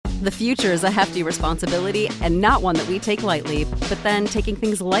The future is a hefty responsibility and not one that we take lightly, but then taking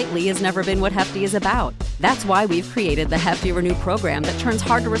things lightly has never been what Hefty is about. That's why we've created the Hefty Renew program that turns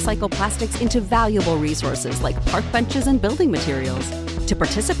hard-to-recycle plastics into valuable resources like park benches and building materials. To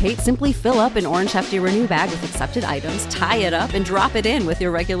participate, simply fill up an orange Hefty Renew bag with accepted items, tie it up, and drop it in with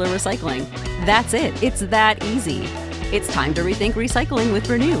your regular recycling. That's it. It's that easy. It's time to rethink recycling with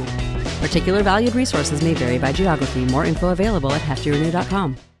Renew. Particular valued resources may vary by geography. More info available at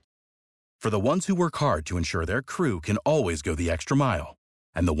heftyrenew.com. For the ones who work hard to ensure their crew can always go the extra mile,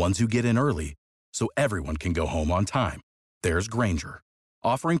 and the ones who get in early so everyone can go home on time, there's Grainger,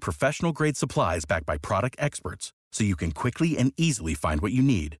 offering professional-grade supplies backed by product experts so you can quickly and easily find what you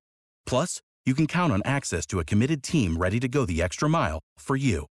need. Plus, you can count on access to a committed team ready to go the extra mile for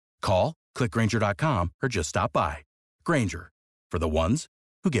you. Call, click Grainger.com, or just stop by. Grainger, for the ones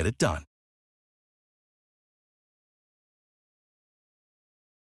who get it done.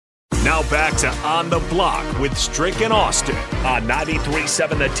 Now back to On the Block with Strick and Austin on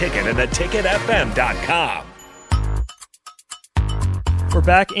 93.7 The Ticket and theticketfm.com. We're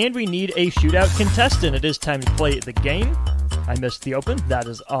back, and we need a shootout contestant. It is time to play the game. I missed the open. That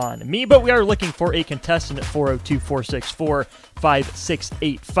is on me, but we are looking for a contestant at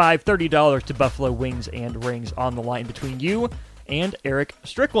 402-464-5685. $30 to Buffalo Wings and Rings on the line between you and Eric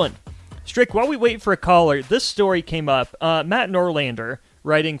Strickland. Strick, while we wait for a caller, this story came up. Matt Norlander,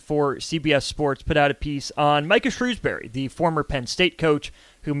 writing for CBS Sports, put out a piece on Micah Shrewsbury, the former Penn State coach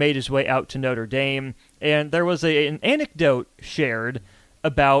who made his way out to Notre Dame. And there was an anecdote shared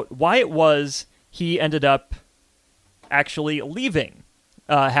about why it was he ended up actually leaving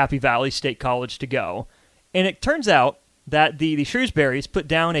Happy Valley State College to go. And it turns out that the Shrewsburys put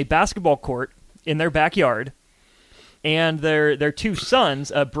down a basketball court in their backyard, and their two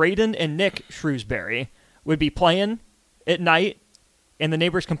sons, Braden and Nick Shrewsbury, would be playing at night, and the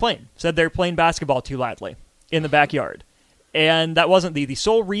neighbors complained, said they're playing basketball too loudly in the backyard. And that wasn't the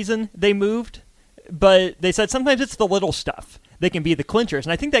sole reason they moved, but they said sometimes it's the little stuff that can be the clinchers.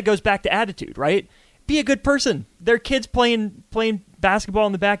 And I think that goes back to attitude, right? Be a good person. Their kids playing basketball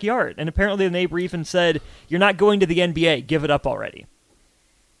in the backyard. And apparently the neighbor even said, "You're not going to the NBA. Give it up already."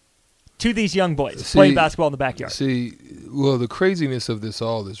 To these young boys playing basketball in the backyard. Well, the craziness of this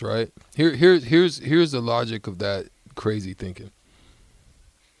all is, right? Here's the logic of that crazy thinking.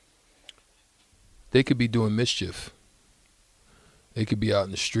 They could be doing mischief. They could be out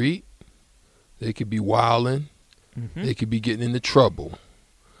in the street. They could be wilding. Mm-hmm. They could be getting into trouble.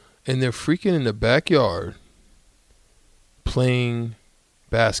 And they're freaking in the backyard playing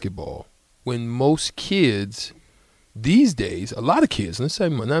basketball. When most kids these days, a lot of kids, let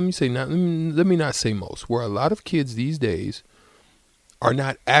me not say most, where a lot of kids these days are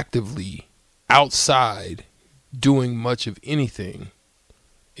not actively outside doing much of anything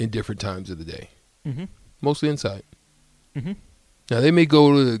in different times of the day. Mm-hmm. Mostly inside. Mm-hmm. Now, they may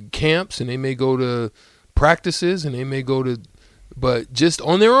go to camps and they may go to practices and they may go to, but just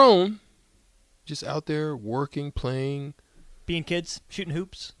on their own, just out there working, playing. Being kids, shooting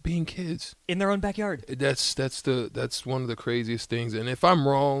hoops. Being kids. In their own backyard. That's one of the craziest things. And if I'm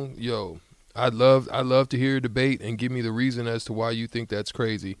wrong, I'd love to hear a debate and give me the reason as to why you think that's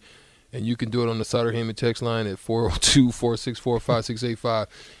crazy. And you can do it on the Sutter-Heyman text line at 402-464-5685.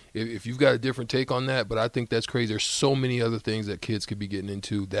 If you've got a different take on that, but I think that's crazy. There's so many other things that kids could be getting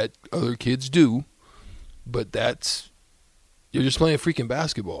into that other kids do, but you're just playing freaking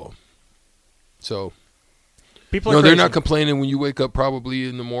basketball. So, people are they're not complaining when you wake up probably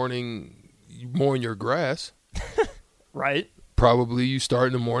in the morning mowing your grass. Right. Probably you start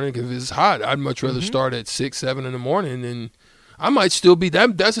in the morning because it's hot. I'd much rather start at 6, 7 in the morning, and I might still be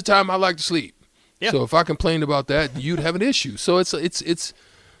that. That's the time I like to sleep. Yeah. So if I complained about that, you'd have an issue. So it's it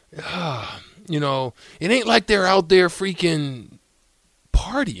ain't like they're out there freaking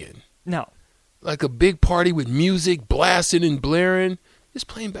partying. No. Like a big party with music blasting and blaring. Just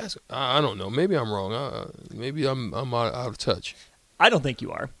playing basketball. I don't know. Maybe I'm wrong. Maybe I'm out of touch. I don't think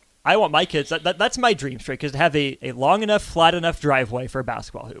you are. I want my kids. That's my dream, Strick, is to have a long enough, flat enough driveway for a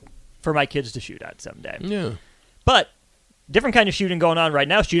basketball hoop for my kids to shoot at someday. Yeah. But different kind of shooting going on right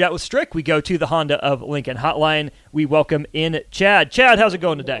now. Shootout with Strick. We go to the Honda of Lincoln hotline. We welcome in Chad. Chad, how's it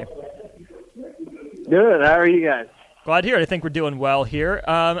going today? Good. How are you guys? Glad to hear it. I think we're doing well here.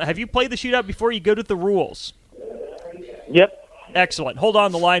 Have you played the shootout before? You go to the rules. Yep. Excellent. Hold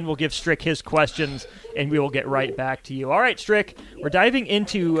on the line. We'll give Strick his questions, and we will get right back to you. All right, Strick, we're diving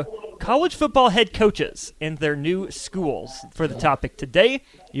into college football head coaches and their new schools for the topic today.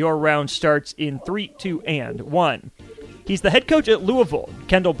 Your round starts in 3, 2, and 1. He's the head coach at Louisville.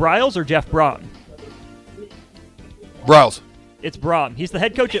 Kendall Briles or Jeff Braun? Briles. It's Brom. He's the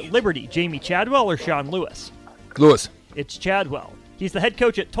head coach at Liberty. Jamie Chadwell or Sean Lewis? Lewis. It's Chadwell. He's the head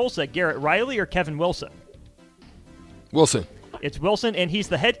coach at Tulsa. Garrett Riley or Kevin Wilson? Wilson. It's Wilson, and he's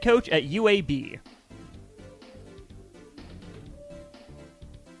the head coach at UAB.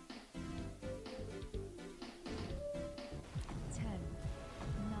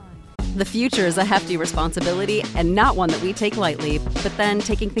 The future is a hefty responsibility and not one that we take lightly, but then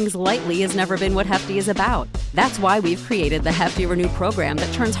taking things lightly has never been what Hefty is about. That's why we've created the Hefty Renew program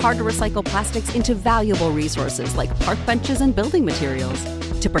that turns hard-to-recycle plastics into valuable resources like park benches and building materials.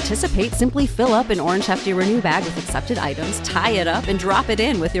 To participate, simply fill up an orange Hefty Renew bag with accepted items, tie it up, and drop it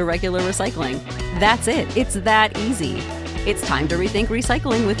in with your regular recycling. That's it. It's that easy. It's time to rethink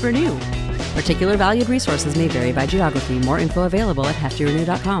recycling with Renew. Particular valued resources may vary by geography. More info available at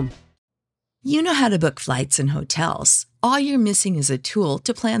heftyrenew.com. You know how to book flights and hotels. All you're missing is a tool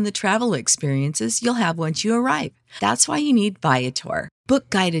to plan the travel experiences you'll have once you arrive. That's why you need Viator.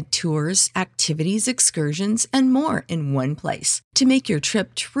 Book guided tours, activities, excursions, and more in one place to make your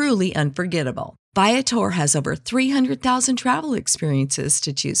trip truly unforgettable. Viator has over 300,000 travel experiences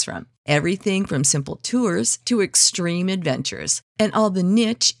to choose from. Everything from simple tours to extreme adventures and all the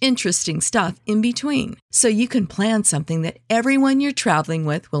niche, interesting stuff in between. So you can plan something that everyone you're traveling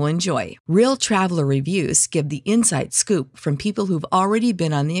with will enjoy. Real traveler reviews give the inside scoop from people who've already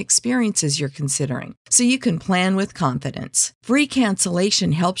been on the experiences you're considering. So you can plan with confidence. Free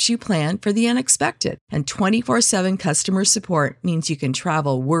cancellation helps you plan for the unexpected. And 24/7 customer support means you can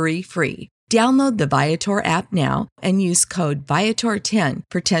travel worry-free. Download the Viator app now and use code Viator10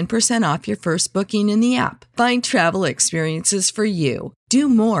 for 10% off your first booking in the app. Find travel experiences for you. Do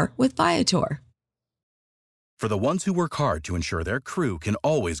more with Viator. For the ones who work hard to ensure their crew can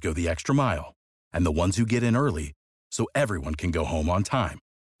always go the extra mile, and the ones who get in early so everyone can go home on time,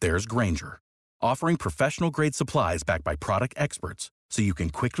 there's Grainger, offering professional-grade supplies backed by product experts so you can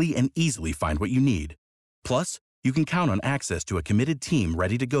quickly and easily find what you need. Plus, you can count on access to a committed team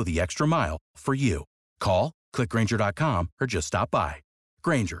ready to go the extra mile for you. Call, click Grainger.com, or just stop by.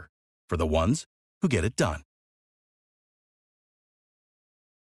 Grainger, for the ones who get it done.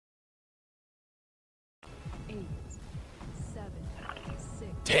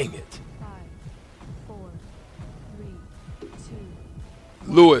 Dang it.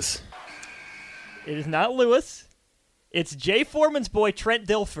 Lewis. It is not Lewis. It's Jay Foreman's boy, Trent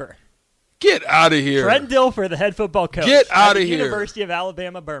Dilfer. Get out of here. Trent Dilfer, the head football coach. Get out of at the here. University of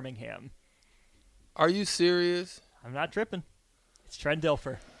Alabama, Birmingham. Are you serious? I'm not tripping. It's Trent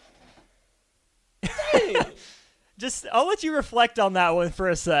Dilfer. I'll let you reflect on that one for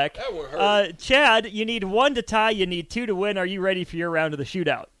a sec. That one hurt. Chad, you need 1 to tie. You need 2 to win. Are you ready for your round of the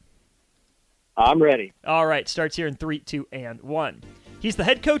shootout? I'm ready. All right. Starts here in 3, 2, and 1. He's the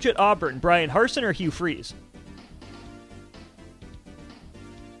head coach at Auburn. Brian Harsin or Hugh Freeze?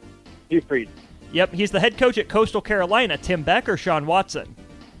 Hugh Freeze. Yep, he's the head coach at Coastal Carolina. Tim Beck or Sean Watson?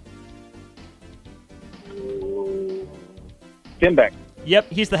 Tim Beck.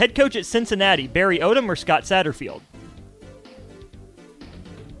 Yep, he's the head coach at Cincinnati. Barry Odom or Scott Satterfield?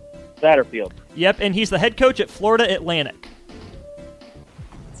 Satterfield. Yep, and he's the head coach at Florida Atlantic.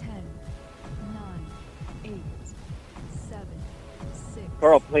 10, 9, 8, 7, 6.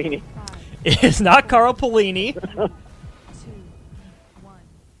 Carl Pelini. 5, It is not Carl Pelini. 2, 1.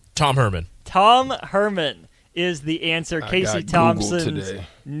 Tom Herman. Tom Herman is the answer. Casey got Googled Thompson's today.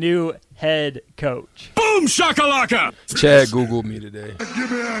 new head coach. Boom shakalaka! Chad Googled me today.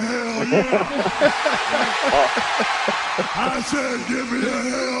 Give me a hell yeah. I said give me a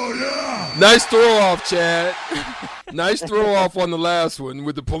hell yeah. Nice throw off, Chad. Nice throw off on the last one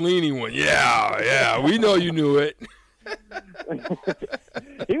with the Pelini one. Yeah, we know you knew it.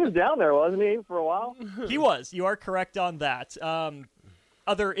 He was down there, wasn't he, for a while? He was. You are correct on that.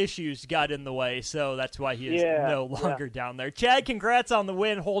 Other issues got in the way, so that's why he is no longer down there. Chad, congrats on the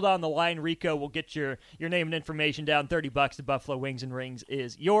win. Hold on the line. Rico will get your name and information down. $30 to Buffalo Wings and Rings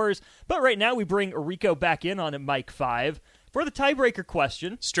is yours. But right now we bring Rico back in on Mike 5 for the tiebreaker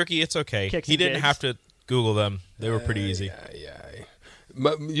question. Stricky, it's okay. Kicks He and didn't gigs. have to Google them. They were pretty easy. Yeah.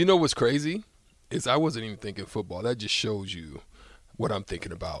 But you know what's crazy? Is I wasn't even thinking football. That just shows you what I'm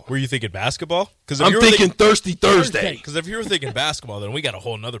thinking about. Were you thinking basketball? I'm thinking Thirsty Thursday. Because if you were thinking basketball, then we got a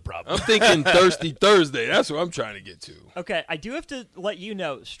whole nother problem. I'm thinking Thirsty Thursday. That's what I'm trying to get to. Okay, I do have to let you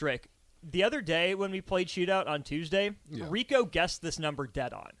know, Strick, the other day when we played Shootout on Tuesday, Rico guessed this number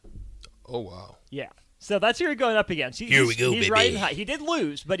dead on. Oh, wow. Yeah. So that's who you're going up against. Here we go, he's baby. riding high. He did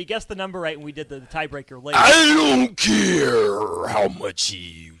lose, but he guessed the number right when we did the tiebreaker later. I don't care how much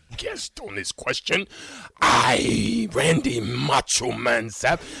he guessed on this question. Randy Macho Man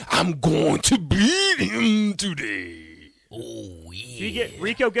Sapp, I'm going to beat him today. Oh, yeah. So you get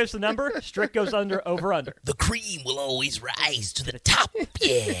Rico gives the number, Strick goes over under. The cream will always rise to the top.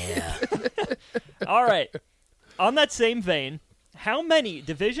 Yeah. All right. On that same vein, how many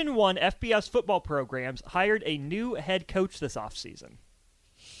Division I FBS football programs hired a new head coach this offseason?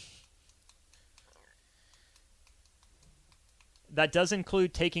 That does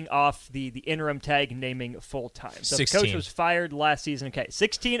include taking off the interim tag, naming full-time. So 16. the coach was fired last season. Okay,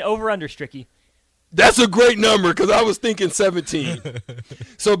 16 over-under, Stricky. That's a great number because I was thinking 17.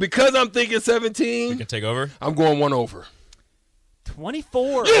 So because I'm thinking 17, You can take over. I'm going one over.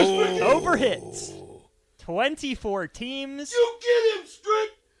 24 over hits. 24 teams. You get him, Strick.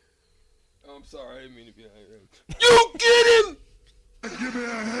 Oh, I'm sorry. I didn't mean to be. You get him. Give me a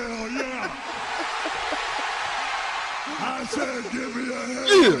hell yeah. I said give me a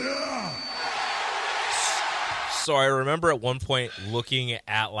hell yeah. So I remember at one point looking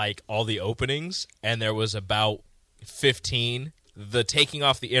at like all the openings, and there was about 15. The taking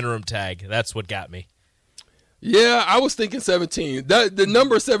off the interim tag, that's what got me. Yeah, I was thinking 17. The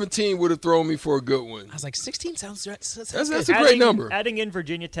number 17 would have thrown me for a good one. I was like, 16 sounds That's a great number. Adding in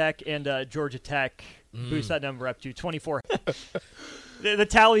Virginia Tech and Georgia Tech boosts that number up to 24. the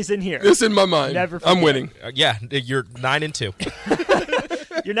tally's in here. It's in my mind. Never forget. I'm winning. Yeah, you're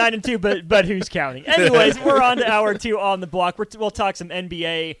 9-2. You're 9-2, but who's counting? Anyways, we're on to hour 2 on the block. We'll talk some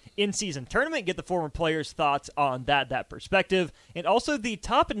NBA in-season tournament, get the former players' thoughts on that perspective, and also the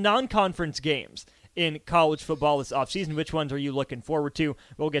top non-conference games in college football this offseason. Which ones are you looking forward to?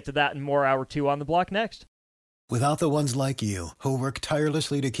 We'll get to that and more hour 2 on the block next. Without the ones like you, who work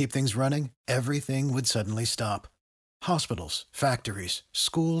tirelessly to keep things running, everything would suddenly stop. Hospitals, factories,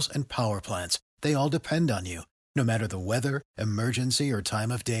 schools, and power plants, they all depend on you. No matter the weather, emergency, or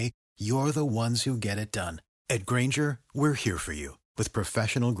time of day, you're the ones who get it done. At Grainger, we're here for you with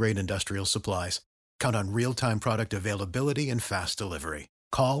professional-grade industrial supplies. Count on real-time product availability and fast delivery.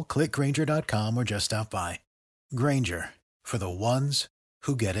 Call, clickgrainger.com, or just stop by. Grainger, for the ones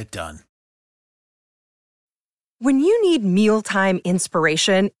who get it done. When you need mealtime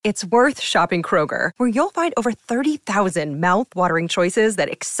inspiration, it's worth shopping Kroger, where you'll find over 30,000 mouth-watering choices that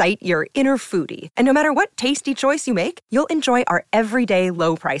excite your inner foodie. And no matter what tasty choice you make, you'll enjoy our everyday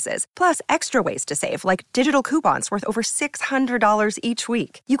low prices, plus extra ways to save, like digital coupons worth over $600 each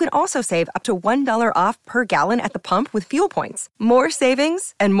week. You can also save up to $1 off per gallon at the pump with fuel points. More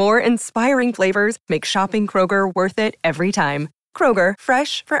savings and more inspiring flavors make shopping Kroger worth it every time. Kroger,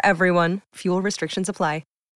 fresh for everyone. Fuel restrictions apply.